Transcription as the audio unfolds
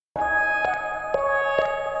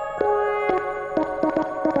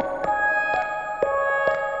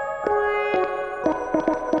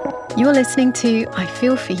You're listening to I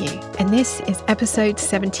Feel For You, and this is episode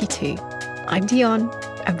 72. I'm Dion,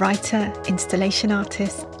 a writer, installation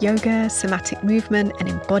artist, yoga, somatic movement and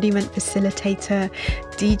embodiment facilitator,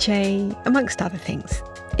 DJ, amongst other things.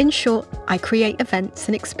 In short, I create events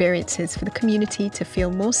and experiences for the community to feel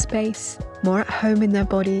more space, more at home in their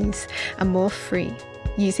bodies, and more free,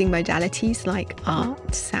 using modalities like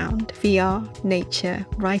art, sound, VR, nature,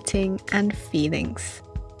 writing, and feelings.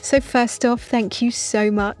 So first off, thank you so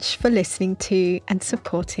much for listening to and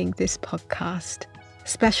supporting this podcast.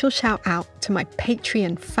 Special shout out to my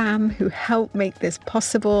Patreon fam who helped make this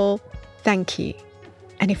possible. Thank you.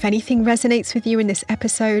 And if anything resonates with you in this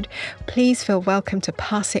episode, please feel welcome to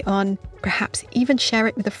pass it on, perhaps even share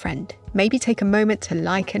it with a friend. Maybe take a moment to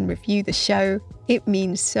like and review the show. It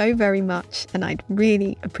means so very much and I'd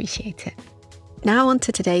really appreciate it. Now on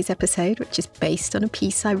to today's episode, which is based on a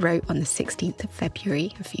piece I wrote on the 16th of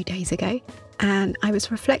February, a few days ago. And I was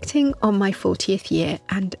reflecting on my 40th year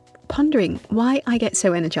and pondering why I get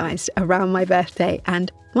so energized around my birthday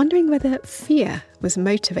and wondering whether fear was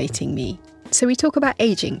motivating me. So we talk about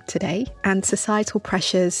aging today and societal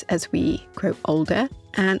pressures as we grow older.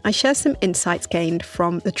 And I share some insights gained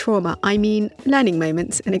from the learning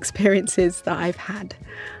moments and experiences that I've had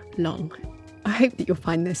long. I hope that you'll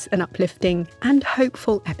find this an uplifting and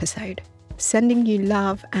hopeful episode. Sending you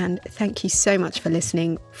love and thank you so much for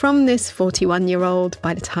listening from this 41-year-old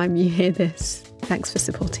by the time you hear this. Thanks for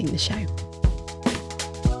supporting the show.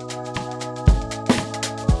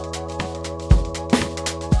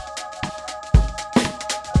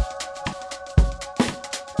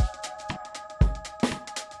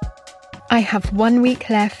 I have 1 week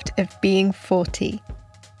left of being 40.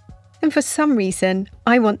 And for some reason,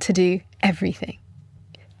 I want to do everything.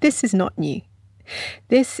 This is not new.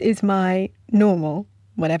 This is my normal,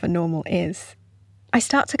 whatever normal is. I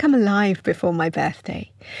start to come alive before my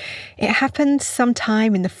birthday. It happens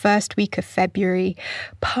sometime in the first week of February,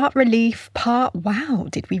 part relief, part wow,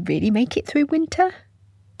 did we really make it through winter?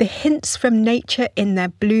 The hints from nature in their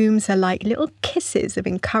blooms are like little kisses of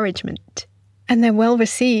encouragement. And they're well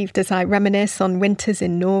received as I reminisce on winters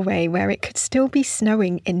in Norway where it could still be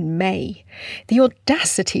snowing in May. The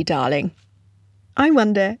audacity, darling. I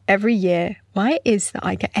wonder every year why it is that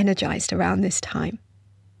I get energized around this time.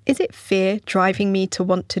 Is it fear driving me to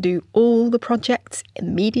want to do all the projects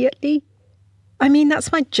immediately? I mean,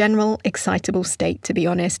 that's my general excitable state, to be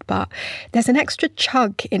honest, but there's an extra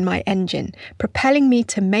chug in my engine, propelling me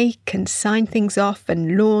to make and sign things off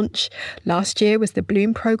and launch. Last year was the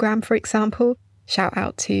Bloom programme, for example. Shout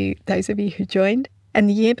out to those of you who joined. And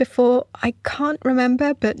the year before, I can't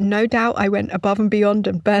remember, but no doubt I went above and beyond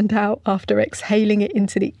and burned out after exhaling it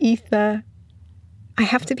into the ether. I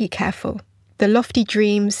have to be careful. The lofty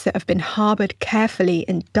dreams that have been harboured carefully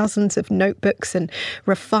in dozens of notebooks and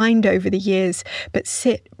refined over the years, but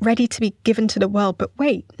sit ready to be given to the world. But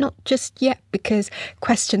wait, not just yet, because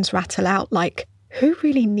questions rattle out like, who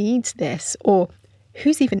really needs this? Or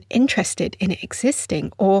who's even interested in it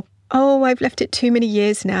existing? Or, oh, I've left it too many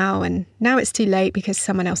years now, and now it's too late because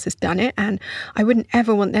someone else has done it, and I wouldn't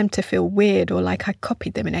ever want them to feel weird or like I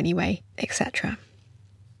copied them in any way, etc.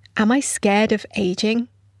 Am I scared of aging?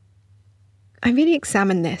 I really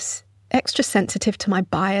examined this, extra sensitive to my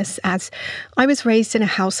bias as I was raised in a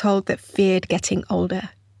household that feared getting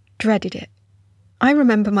older, dreaded it. I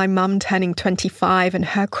remember my mum turning 25 and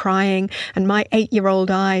her crying and my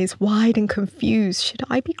 8-year-old eyes wide and confused. Should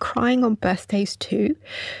I be crying on birthdays too?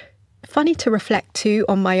 Funny to reflect too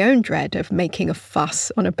on my own dread of making a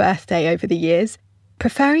fuss on a birthday over the years,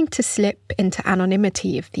 preferring to slip into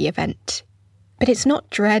anonymity of the event. But it's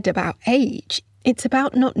not dread about age. It's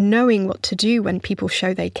about not knowing what to do when people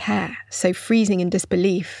show they care, so freezing in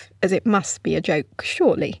disbelief, as it must be a joke,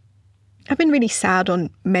 surely. I've been really sad on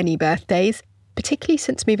many birthdays, particularly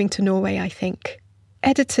since moving to Norway, I think.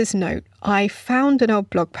 Editor's note, I found an old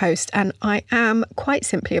blog post and I am quite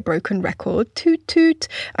simply a broken record. Toot toot.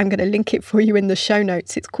 I'm going to link it for you in the show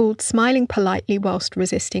notes. It's called Smiling Politely Whilst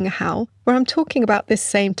Resisting a Howl, where I'm talking about this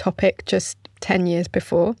same topic just 10 years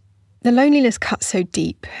before. The loneliness cuts so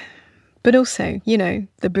deep. But also,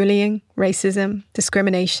 the bullying, racism,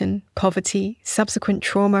 discrimination, poverty, subsequent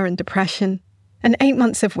trauma and depression, and 8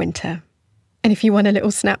 months of winter. And if you want a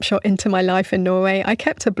little snapshot into my life in Norway, I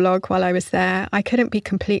kept a blog while I was there. I couldn't be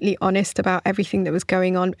completely honest about everything that was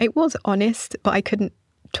going on. It was honest, but I couldn't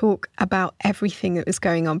talk about everything that was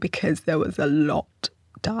going on because there was a lot,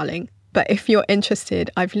 darling. But if you're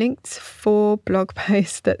interested, I've linked 4 blog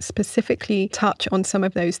posts that specifically touch on some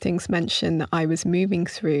of those things mentioned that I was moving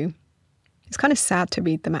through. It's kind of sad to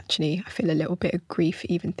read them, actually. I feel a little bit of grief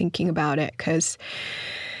even thinking about it because,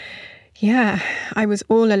 yeah, I was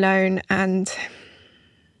all alone and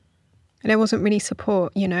there wasn't really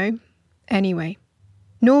support, Anyway,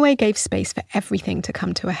 Norway gave space for everything to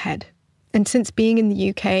come to a head. And since being in the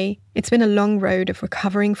UK, it's been a long road of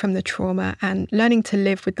recovering from the trauma and learning to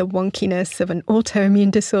live with the wonkiness of an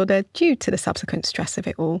autoimmune disorder due to the subsequent stress of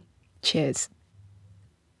it all. Cheers.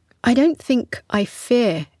 I don't think I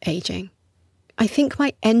fear ageing. I think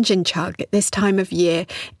my engine chug at this time of year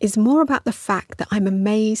is more about the fact that I'm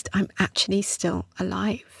amazed I'm actually still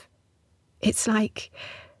alive. It's like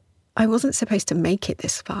I wasn't supposed to make it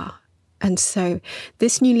this far. And so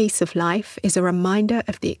this new lease of life is a reminder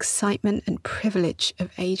of the excitement and privilege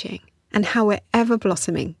of ageing and how we're ever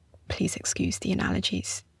blossoming. Please excuse the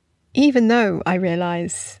analogies. Even though I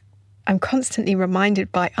realise I'm constantly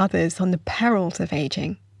reminded by others on the perils of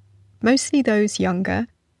ageing, mostly those younger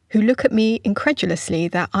who look at me incredulously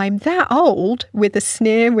that I'm that old with a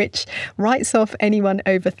sneer which writes off anyone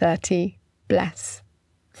over 30. Bless.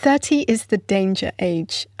 30 is the danger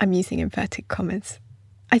age. I'm using inverted commas.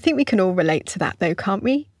 I think we can all relate to that though, can't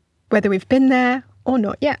we? Whether we've been there or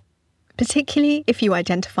not yet. Particularly if you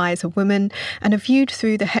identify as a woman and are viewed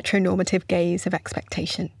through the heteronormative gaze of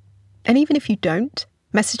expectation. And even if you don't,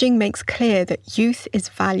 messaging makes clear that youth is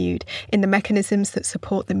valued in the mechanisms that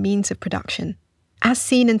support the means of production. As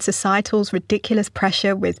seen in societal's ridiculous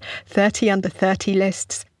pressure with 30 under 30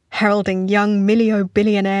 lists, heralding young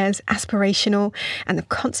millio-billionaires, aspirational, and the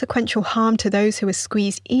consequential harm to those who are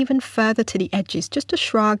squeezed even further to the edges, just a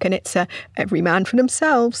shrug and it's a every man for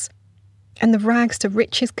themselves. And the rags to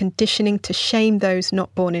riches conditioning to shame those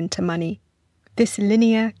not born into money. This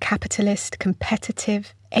linear, capitalist,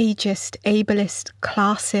 competitive, ageist, ableist,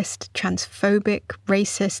 classist, transphobic,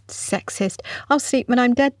 racist, sexist, I'll sleep when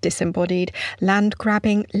I'm dead disembodied,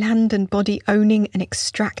 land-grabbing, land and body owning and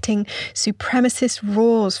extracting, supremacist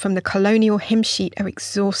roars from the colonial hymn sheet are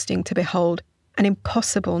exhausting to behold and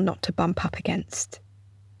impossible not to bump up against.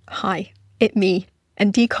 Hi, it me,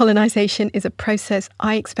 and decolonisation is a process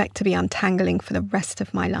I expect to be untangling for the rest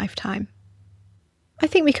of my lifetime. I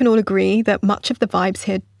think we can all agree that much of the vibes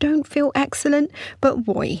here don't feel excellent, but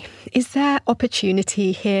boy, is there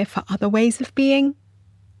opportunity here for other ways of being?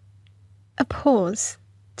 A pause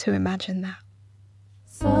to imagine that.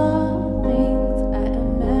 Saw things I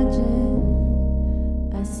imagined.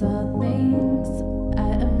 I saw things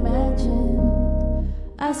I imagined.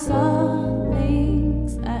 I saw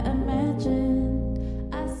things I imagined.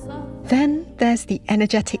 Then there's the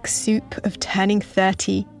energetic soup of turning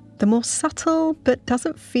 30. The more subtle, but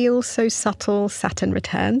doesn't feel so subtle Saturn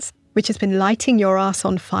returns, which has been lighting your ass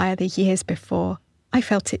on fire the years before. I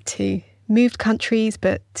felt it too. Moved countries,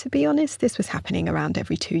 but to be honest, this was happening around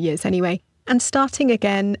every 2 years anyway. And starting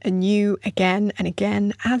again, anew, again and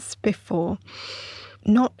again, as before.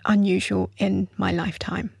 Not unusual in my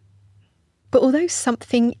lifetime. But although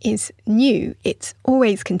something is new, it's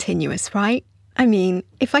always continuous, right? I mean,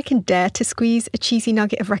 if I can dare to squeeze a cheesy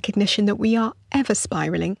nugget of recognition that we are ever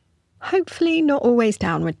spiralling, hopefully not always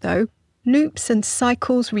downward though. Loops and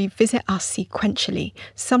cycles revisit us sequentially,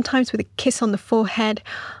 sometimes with a kiss on the forehead,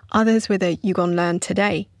 others with a "you gon' learn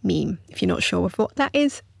today" meme. If you're not sure of what that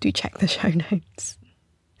is, do check the show notes.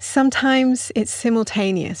 Sometimes it's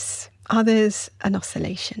simultaneous, others an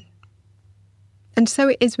oscillation. And so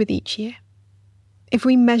it is with each year. If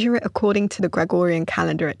we measure it according to the Gregorian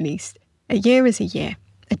calendar at least, a year is a year,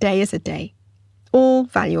 a day is a day. All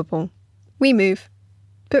valuable. We move.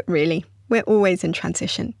 But really, we're always in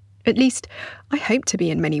transition. At least, I hope to be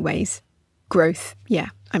in many ways. Growth, yeah,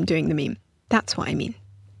 I'm doing the meme. That's what I mean.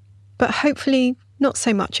 But hopefully, not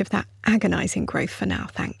so much of that agonising growth for now,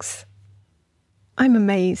 thanks. I'm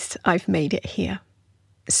amazed I've made it here.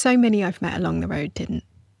 So many I've met along the road didn't.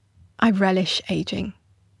 I relish ageing.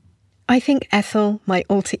 I think Ethel, my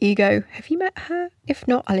alter ego, have you met her? If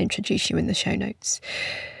not, I'll introduce you in the show notes.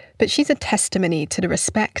 But she's a testimony to the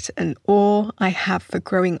respect and awe I have for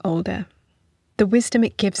growing older. The wisdom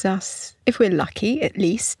it gives us, if we're lucky at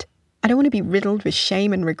least. I don't want to be riddled with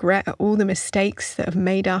shame and regret at all the mistakes that have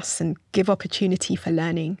made us and give opportunity for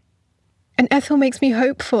learning. And Ethel makes me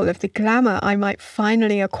hopeful of the glamour I might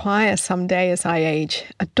finally acquire someday as I age.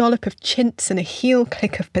 A dollop of chintz and a heel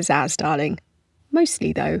click of pizzazz, darling.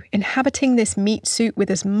 Mostly, though, inhabiting this meat suit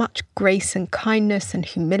with as much grace and kindness and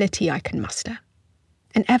humility I can muster.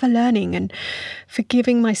 And ever learning and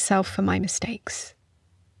forgiving myself for my mistakes.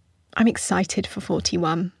 I'm excited for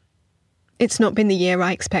 41. It's not been the year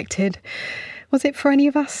I expected. Was it for any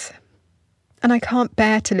of us? And I can't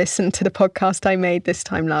bear to listen to the podcast I made this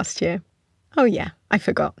time last year. Oh yeah, I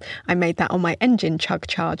forgot. I made that on my engine chug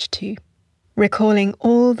charge too. Recalling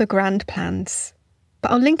all the grand plans.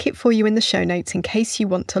 but I'll link it for you in the show notes in case you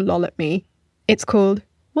want to loll at me. It's called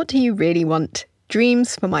What Do You Really Want?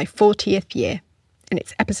 Dreams for My 40th Year. And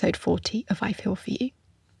it's episode 40 of I Feel For You.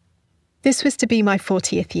 This was to be my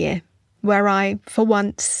 40th year, where I, for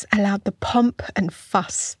once, allowed the pomp and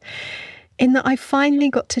fuss, in that I finally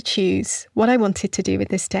got to choose what I wanted to do with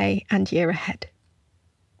this day and year ahead.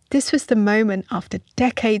 This was the moment after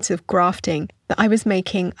decades of grafting that I was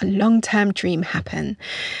making a long-term dream happen,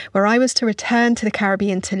 where I was to return to the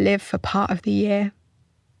Caribbean to live for part of the year.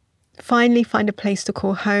 Finally find a place to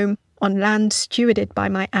call home on land stewarded by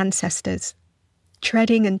my ancestors,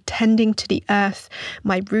 treading and tending to the earth,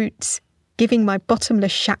 my roots, giving my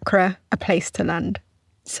bottomless chakra a place to land.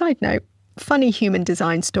 Side note, funny human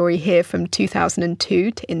design story here from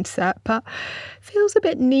 2002 to insert, but feels a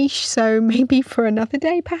bit niche, so maybe for another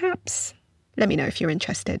day perhaps? Let me know if you're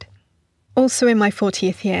interested. Also in my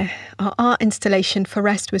 40th year, our art installation For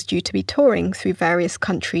Rest was due to be touring through various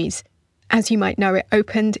countries. As you might know, it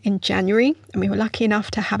opened in January, and we were lucky enough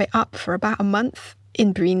to have it up for about a month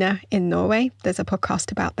in Bryne in Norway. There's a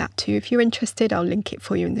podcast about that too. If you're interested, I'll link it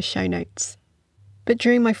for you in the show notes. But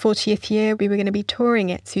during my 40th year, we were going to be touring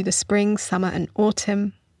it through the spring, summer and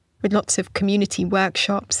autumn with lots of community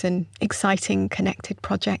workshops and exciting connected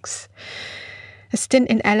projects. A stint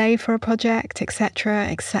in LA for a project, etc.,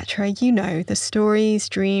 etc. You know, the stories,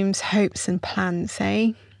 dreams, hopes and plans,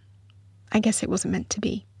 eh? I guess it wasn't meant to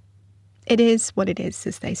be. It is what it is,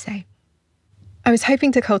 as they say. I was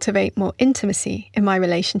hoping to cultivate more intimacy in my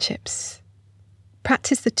relationships.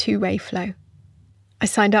 Practice the two-way flow. I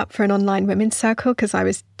signed up for an online women's circle because I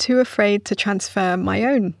was too afraid to transfer my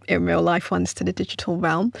own in real life ones to the digital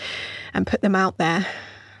realm and put them out there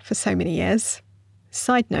for so many years.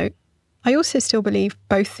 Side note, I also still believe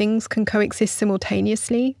both things can coexist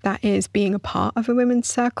simultaneously. That is, being a part of a women's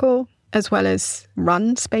circle as well as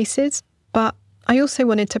run spaces. But I also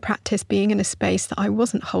wanted to practice being in a space that I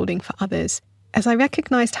wasn't holding for others, as I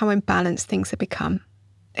recognised how imbalanced things had become.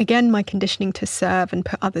 Again, my conditioning to serve and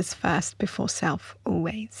put others first before self,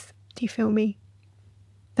 always. Do you feel me?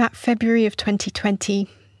 That February of 2020,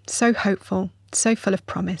 so hopeful, so full of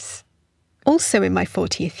promise. Also in my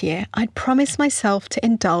 40th year, I'd promised myself to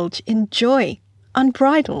indulge in joy,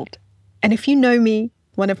 unbridled. And if you know me,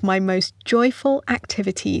 one of my most joyful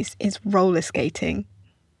activities is roller skating.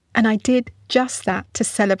 And I did just that to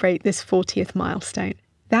celebrate this 40th milestone.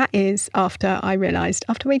 That is after I realised,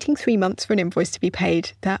 after waiting 3 months for an invoice to be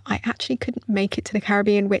paid, that I actually couldn't make it to the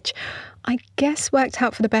Caribbean, which I guess worked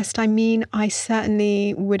out for the best. I mean, I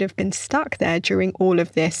certainly would have been stuck there during all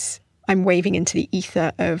of this. I'm waving into the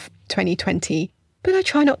ether of 2020. But I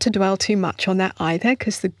try not to dwell too much on that either,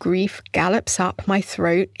 because the grief gallops up my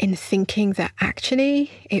throat in thinking that actually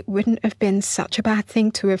it wouldn't have been such a bad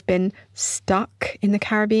thing to have been stuck in the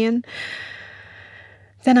Caribbean.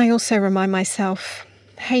 Then I also remind myself,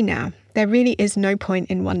 hey now, there really is no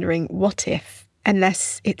point in wondering what if,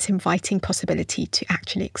 unless it's inviting possibility to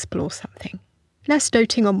actually explore something. Less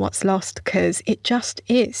doting on what's lost, because it just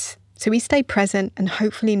is. So we stay present and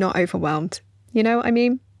hopefully not overwhelmed. You know what I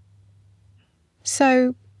mean?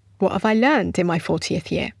 So, what have I learned in my 40th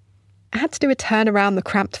year? I had to do a turn around the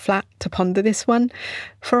cramped flat to ponder this one,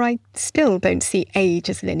 for I still don't see age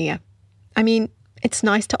as linear. I mean, it's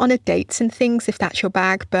nice to honour dates and things if that's your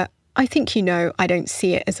bag, but I think you know I don't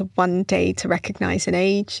see it as a one day to recognise an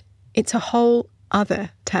age. It's a whole other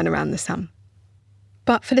turn around the sun.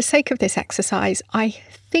 But for the sake of this exercise, I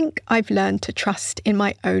think I've learned to trust in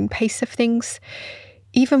my own pace of things,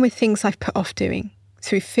 even with things I've put off doing.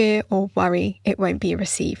 Through fear or worry, it won't be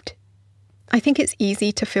received. I think it's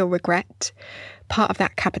easy to feel regret, part of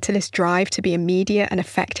that capitalist drive to be immediate and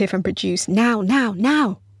effective and produce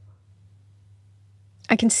now.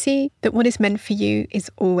 I can see that what is meant for you is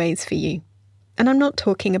always for you. And I'm not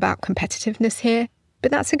talking about competitiveness here, but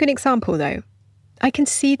that's a good example though. I can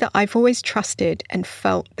see that I've always trusted and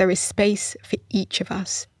felt there is space for each of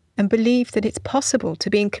us, and believe that it's possible to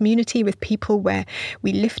be in community with people where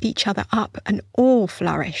we lift each other up and all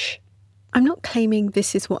flourish. I'm not claiming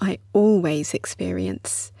this is what I always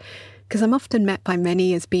experience, because I'm often met by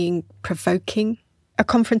many as being provoking, a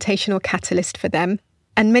confrontational catalyst for them,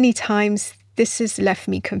 and many times this has left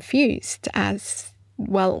me confused as,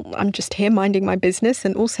 well, I'm just here minding my business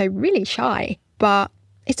and also really shy. But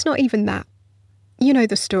it's not even that. You know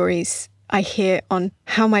the stories I hear on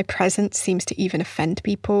how my presence seems to even offend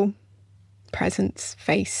people. Presence,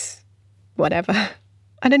 face, whatever.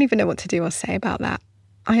 I don't even know what to do or say about that.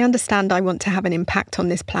 I understand I want to have an impact on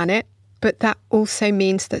this planet, but that also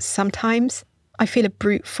means that sometimes I feel a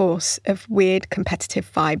brute force of weird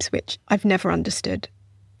competitive vibes which I've never understood.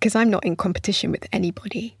 Because I'm not in competition with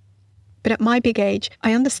anybody. But at my big age,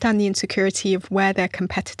 I understand the insecurity of where their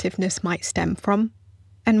competitiveness might stem from,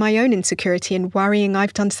 and my own insecurity in worrying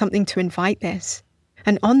I've done something to invite this.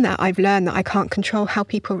 And on that, I've learned that I can't control how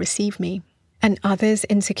people receive me. And others'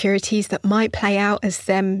 insecurities that might play out as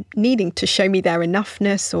them needing to show me their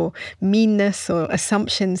enoughness or meanness or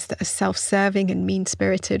assumptions that are self-serving and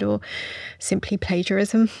mean-spirited or simply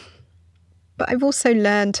plagiarism. But I've also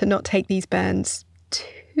learned to not take these burns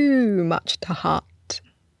too much to heart,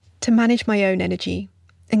 to manage my own energy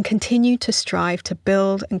and continue to strive to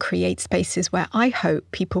build and create spaces where I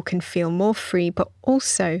hope people can feel more free, but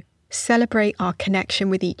also celebrate our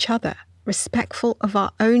connection with each other, respectful of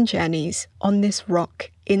our own journeys on this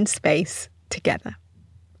rock in space together.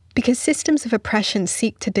 Because systems of oppression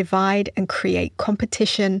seek to divide and create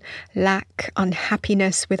competition, lack,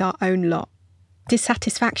 unhappiness with our own lot,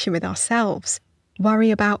 dissatisfaction with ourselves,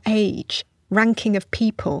 worry about age, ranking of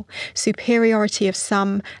people, superiority of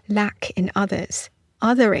some, lack in others,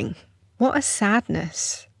 othering. What a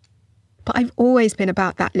sadness. But I've always been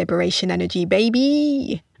about that liberation energy,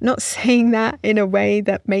 baby. Not saying that in a way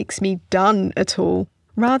that makes me done at all.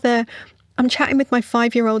 Rather, I'm chatting with my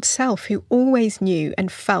 5-year-old self who always knew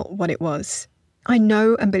and felt what it was. I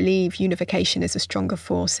know and believe unification is a stronger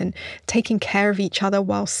force, and taking care of each other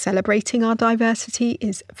while celebrating our diversity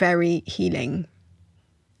is very healing.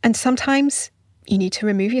 And sometimes you need to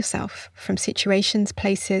remove yourself from situations,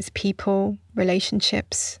 places, people,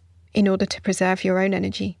 relationships in order to preserve your own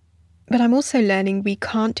energy. But I'm also learning we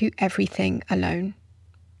can't do everything alone.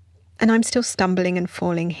 And I'm still stumbling and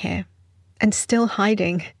falling here, and still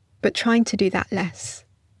hiding, but trying to do that less.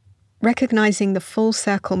 Recognizing the full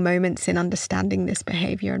circle moments in understanding this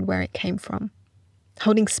behavior and where it came from.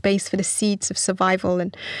 Holding space for the seeds of survival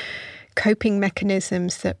and coping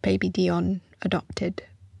mechanisms that baby Dion adopted.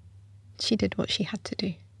 She did what she had to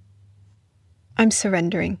do. I'm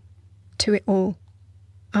surrendering to it all.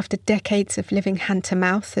 After decades of living hand to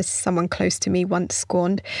mouth, as someone close to me once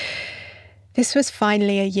scorned, this was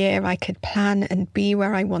finally a year I could plan and be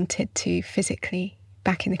where I wanted to physically,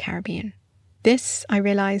 back in the Caribbean. This, I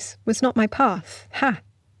realise, was not my path.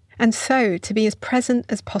 And so, to be as present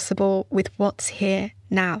as possible with what's here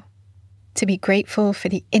now. To be grateful for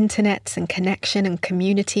the internets and connection and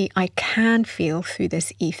community I can feel through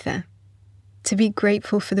this ether. To be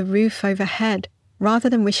grateful for the roof overhead, rather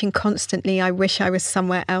than wishing constantly I wish I was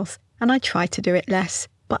somewhere else, and I try to do it less.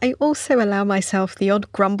 But I also allow myself the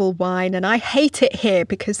odd grumble whine, and I hate it here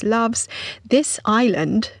because, loves, this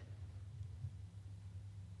island...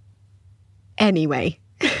 Anyway.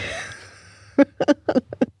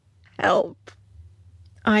 Help.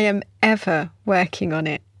 I am ever working on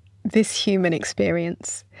it, this human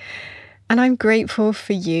experience. And I'm grateful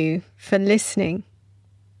for you, for listening,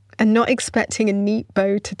 and not expecting a neat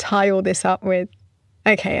bow to tie all this up with.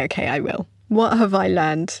 Okay, I will. What have I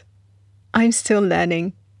learned? I'm still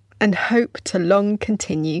learning and hope to long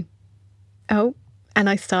continue. Oh, and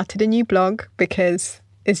I started a new blog because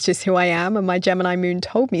it's just who I am and my Gemini moon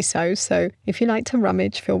told me so. So if you like to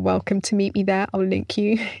rummage, feel welcome to meet me there. I'll link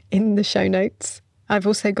you in the show notes. I've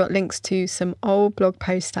also got links to some old blog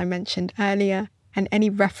posts I mentioned earlier, and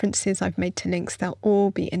any references I've made to links, they'll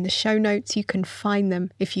all be in the show notes. You can find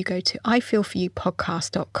them if you go to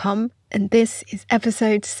iFeelForYouPodcast.com. And this is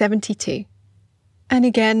episode 72. And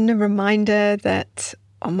again, a reminder that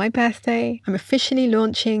on my birthday, I'm officially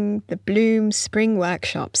launching the Bloom Spring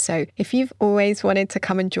Workshop. So if you've always wanted to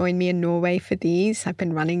come and join me in Norway for these, I've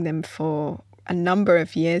been running them for a number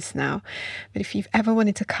of years now. But if you've ever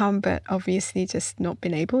wanted to come, but obviously just not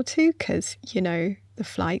been able to because, the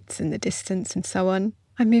flights and the distance and so on,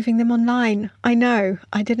 I'm moving them online. I know,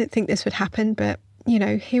 I didn't think this would happen, but,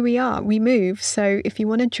 here we are, we move. So if you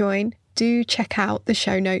want to join, do check out the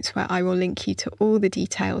show notes where I will link you to all the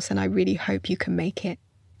details, and I really hope you can make it.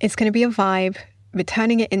 It's going to be a vibe. We're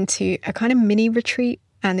turning it into a kind of mini retreat,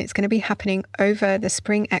 and it's going to be happening over the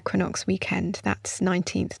spring equinox weekend. That's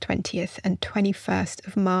 19th, 20th and 21st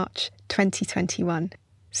of March 2021.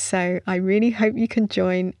 So I really hope you can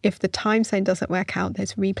join. If the time zone doesn't work out,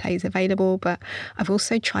 there's replays available, but I've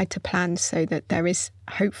also tried to plan so that there is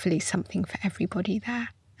hopefully something for everybody there.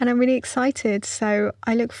 And I'm really excited. So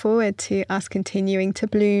I look forward to us continuing to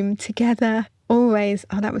bloom together. Always.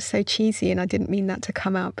 Oh, that was so cheesy and I didn't mean that to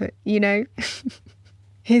come out, but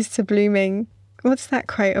here's to blooming. What's that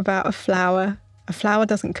quote about a flower? A flower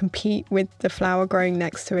doesn't compete with the flower growing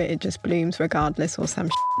next to it. It just blooms regardless, or some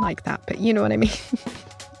like that. But you know what I mean?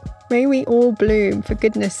 May we all bloom, for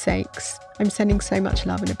goodness sakes. I'm sending so much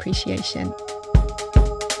love and appreciation.